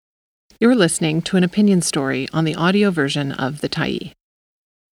You're listening to an opinion story on the audio version of The Tyee.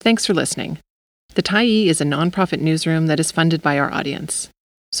 Thanks for listening. The Tyee is a nonprofit newsroom that is funded by our audience.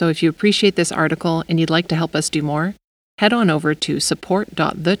 So if you appreciate this article and you'd like to help us do more, head on over to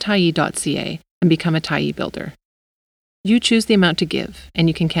support.thetyee.ca and become a Tyee builder. You choose the amount to give, and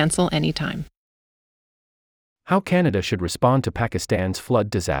you can cancel anytime. How Canada Should Respond to Pakistan's Flood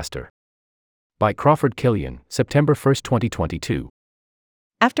Disaster. By Crawford Killian, September 1, 2022.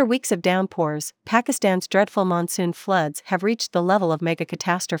 After weeks of downpours, Pakistan's dreadful monsoon floods have reached the level of mega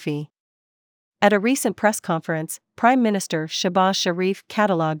catastrophe. At a recent press conference, Prime Minister Shehbaz Sharif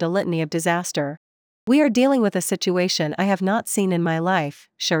catalogued a litany of disaster. "We are dealing with a situation I have not seen in my life,"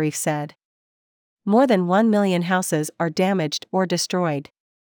 Sharif said. More than 1 million houses are damaged or destroyed.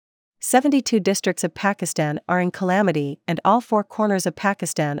 72 districts of Pakistan are in calamity, and all 4 corners of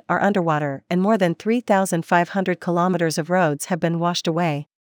Pakistan are underwater, and more than 3,500 kilometers of roads have been washed away.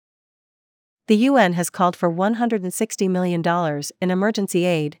 The UN has called for $160 million in emergency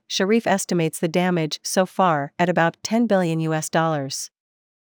aid. Sharif estimates the damage so far at about $10 billion. Harjit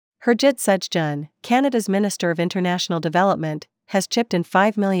Sajjan, Canada's Minister of International Development, has chipped in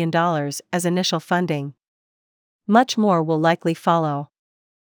 $5 million as initial funding. Much more will likely follow.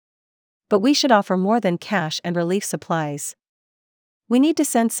 But we should offer more than cash and relief supplies. We need to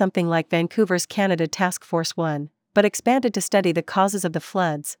send something like Vancouver's Canada Task Force 1, but expanded to study the causes of the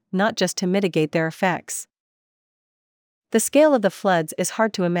floods, not just to mitigate their effects. The scale of the floods is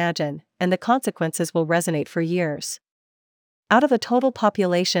hard to imagine, and the consequences will resonate for years. Out of a total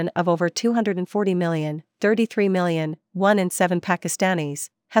population of over 240 million, 33 million, 1 in 7 Pakistanis,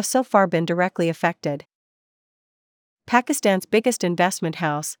 have so far been directly affected. Pakistan's biggest investment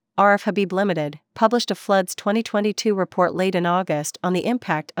house, Arif Habib Limited, published a floods 2022 report late in August on the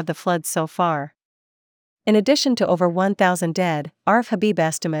impact of the floods so far. In addition to over 1,000 dead, Arif Habib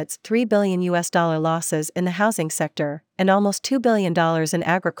estimates $3 billion losses in the housing sector, and almost $2 billion in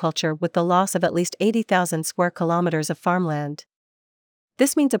agriculture, with the loss of at least 80,000 square kilometers of farmland.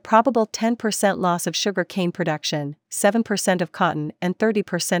 This means a probable 10% loss of sugar cane production, 7% of cotton, and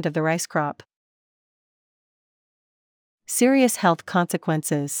 30% of the rice crop. Serious health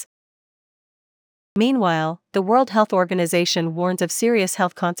consequences. Meanwhile, the World Health Organization warns of serious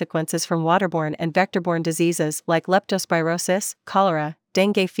health consequences from waterborne and vector-borne diseases like leptospirosis, cholera,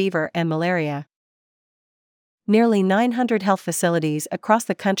 dengue fever, and malaria. Nearly 900 health facilities across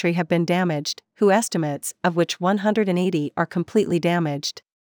the country have been damaged, WHO estimates, of which 180 are completely damaged.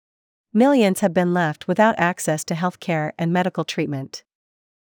 Millions have been left without access to health care and medical treatment.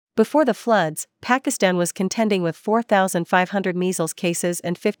 Before the floods, Pakistan was contending with 4,500 measles cases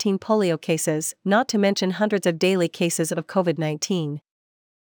and 15 polio cases, not to mention hundreds of daily cases of COVID-19.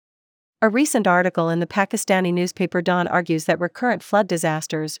 A recent article in the Pakistani newspaper Dawn argues that recurrent flood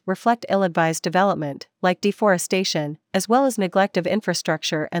disasters reflect ill-advised development, like deforestation, as well as neglect of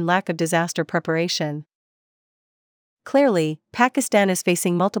infrastructure and lack of disaster preparation. Clearly, Pakistan is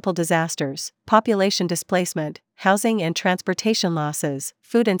facing multiple disasters: population displacement, housing and transportation losses,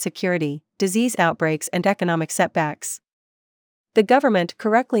 food insecurity, disease outbreaks, and economic setbacks. The government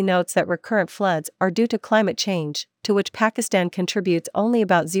correctly notes that recurrent floods are due to climate change, to which Pakistan contributes only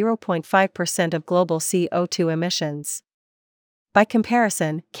about 0.5% of global CO2 emissions. By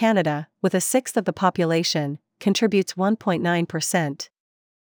comparison, Canada, with a sixth of the population, contributes 1.9%.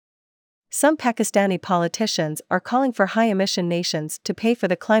 Some Pakistani politicians are calling for high-emission nations to pay for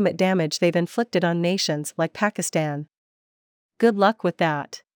the climate damage they've inflicted on nations like Pakistan. Good luck with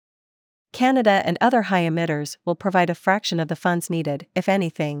that. Canada and other high emitters will provide a fraction of the funds needed, if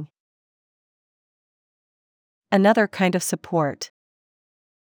anything. Another kind of support.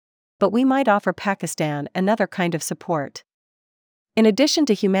 But we might offer Pakistan another kind of support. In addition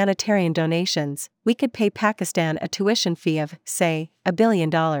to humanitarian donations, we could pay Pakistan a tuition fee of, say, $1 billion.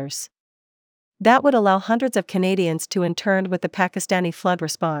 That would allow hundreds of Canadians to intern with the Pakistani flood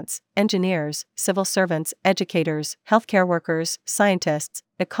response: engineers, civil servants, educators, healthcare workers, scientists,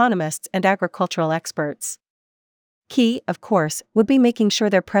 economists, and agricultural experts. Key, of course, would be making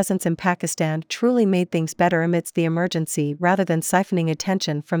sure their presence in Pakistan truly made things better amidst the emergency rather than siphoning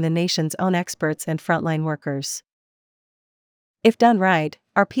attention from the nation's own experts and frontline workers. If done right,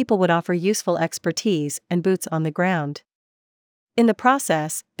 our people would offer useful expertise and boots on the ground. In the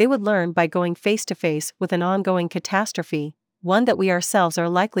process, they would learn by going face-to-face with an ongoing catastrophe, one that we ourselves are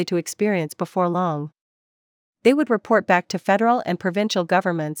likely to experience before long. They would report back to federal and provincial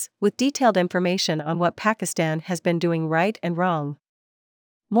governments with detailed information on what Pakistan has been doing right and wrong.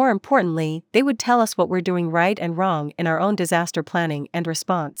 More importantly, they would tell us what we're doing right and wrong in our own disaster planning and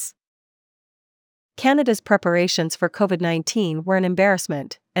response. Canada's preparations for COVID-19 were an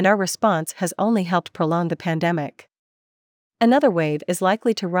embarrassment, and our response has only helped prolong the pandemic. Another wave is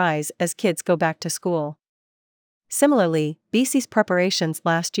likely to rise as kids go back to school. Similarly, BC's preparations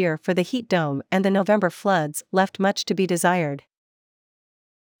last year for the heat dome and the November floods left much to be desired.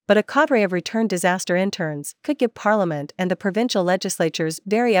 But a cadre of returned disaster interns could give Parliament and the provincial legislatures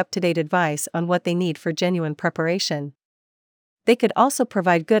very up-to-date advice on what they need for genuine preparation. They could also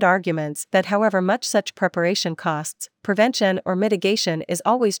provide good arguments that however much such preparation costs, prevention or mitigation is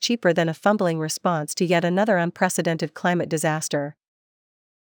always cheaper than a fumbling response to yet another unprecedented climate disaster.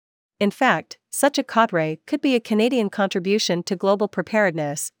 In fact, such a cadre could be a Canadian contribution to global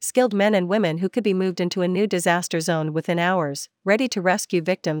preparedness, skilled men and women who could be moved into a new disaster zone within hours, ready to rescue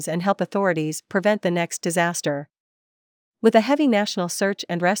victims and help authorities prevent the next disaster. With a heavy national search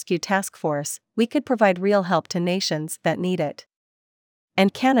and rescue task force, we could provide real help to nations that need it.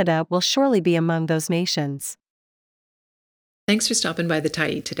 And Canada will surely be among those nations. Thanks for stopping by the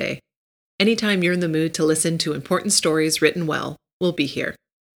Tyee today. Anytime you're in the mood to listen to important stories written well, we'll be here.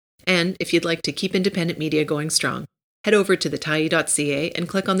 And if you'd like to keep independent media going strong, head over to thetyee.ca and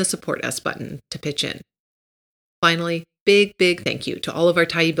click on the Support Us button to pitch in. Finally, big thank you to all of our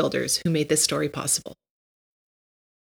Tyee builders who made this story possible.